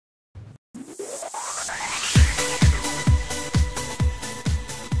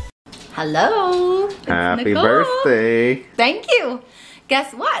Hello. Happy Nicole. birthday. Thank you.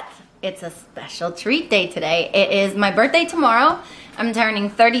 Guess what? It's a special treat day today. It is my birthday tomorrow. I'm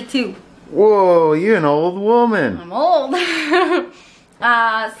turning 32. Whoa, you're an old woman. I'm old.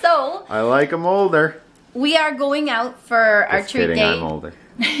 So I like them older. we are going out for our Just treat kidding, day. I'm older.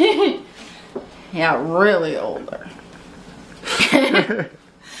 Yeah, really older.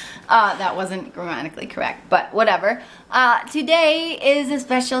 That wasn't grammatically correct, but whatever. Today is a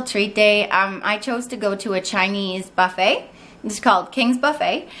special treat day. I chose to go to a Chinese buffet. It's called King's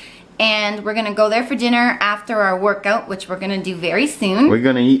Buffet. And we're going to go there for dinner after our workout, which we're going to do very soon. We're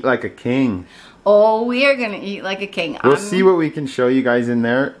going to eat like a king. Oh, we are going to eat like a king. We'll see what we can show you guys in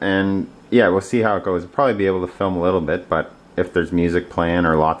there. And yeah, we'll see how it goes. We'll probably be able to film a little bit, but if there's music playing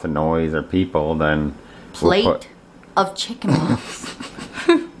or lots of noise or people, then plate of chicken wings.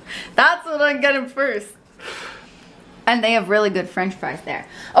 That's what I'm getting first. And they have really good French fries there.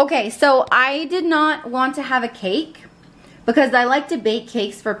 Okay, so I did not want to have a cake because I like to bake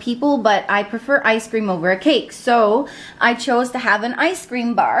cakes for people, but I prefer ice cream over a cake. So I chose to have an ice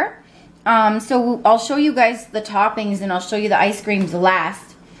cream bar. So I'll show you guys the toppings and I'll show you the ice creams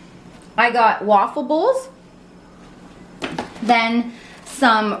last. I got waffle bowls, then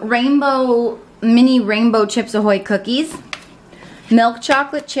some mini rainbow Chips Ahoy cookies, milk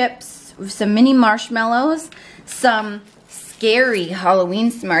chocolate chips with some mini marshmallows, some scary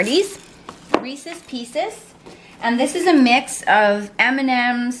Halloween Smarties, Reese's Pieces, and this is a mix of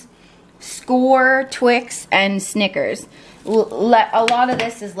M&M's, Score, Twix, and Snickers. A lot of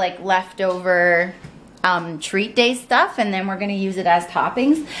this is like leftover treat day stuff, and then we're going to use it as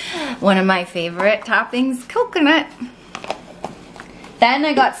toppings. One of my favorite toppings, coconut. Then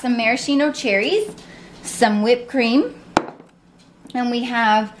I got some maraschino cherries, some whipped cream, and we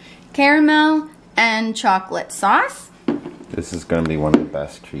have caramel and chocolate sauce. This is going to be one of the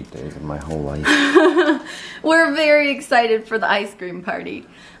best treat days of my whole life. We're very excited for the ice cream party.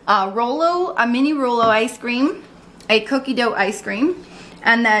 A mini Rolo ice cream, a cookie dough ice cream,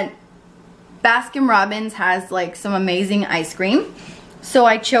 and then Baskin Robbins has like some amazing ice cream. So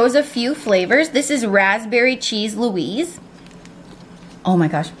I chose a few flavors. This is raspberry cheese Louise. Oh my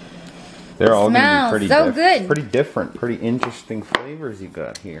gosh. They're all going to be pretty different, pretty interesting flavors you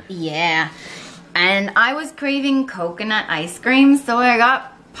got here. Yeah. And I was craving coconut ice cream, so I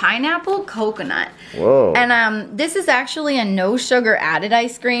got pineapple coconut. Whoa. And this is actually a no sugar added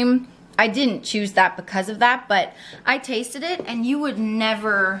ice cream. I didn't choose that because of that, but I tasted it and you would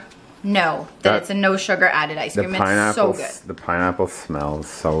never know that it's a no sugar added ice cream. It's so good. The pineapple smells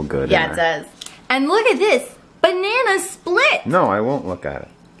so good. Yeah, it does. And look at this. Banana split. No, I won't look at it.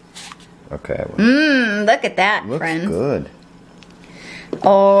 Okay, I will. Look at that, Looks friends. good.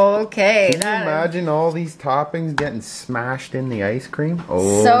 Okay. Can you imagine all these toppings getting smashed in the ice cream?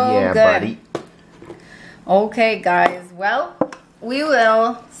 Oh, so yeah, good. buddy. Okay, guys. Well, we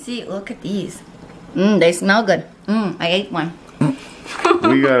will see. Look at these. They smell good. I ate one.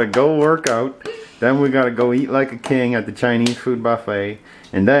 We gotta go work out. Then we gotta go eat like a king at the Chinese food buffet.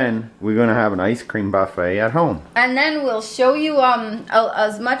 And then we're gonna have an ice cream buffet at home. And then we'll show you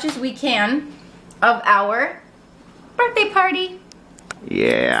as much as we can of our birthday party.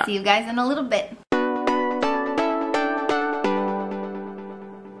 Yeah. See you guys in a little bit.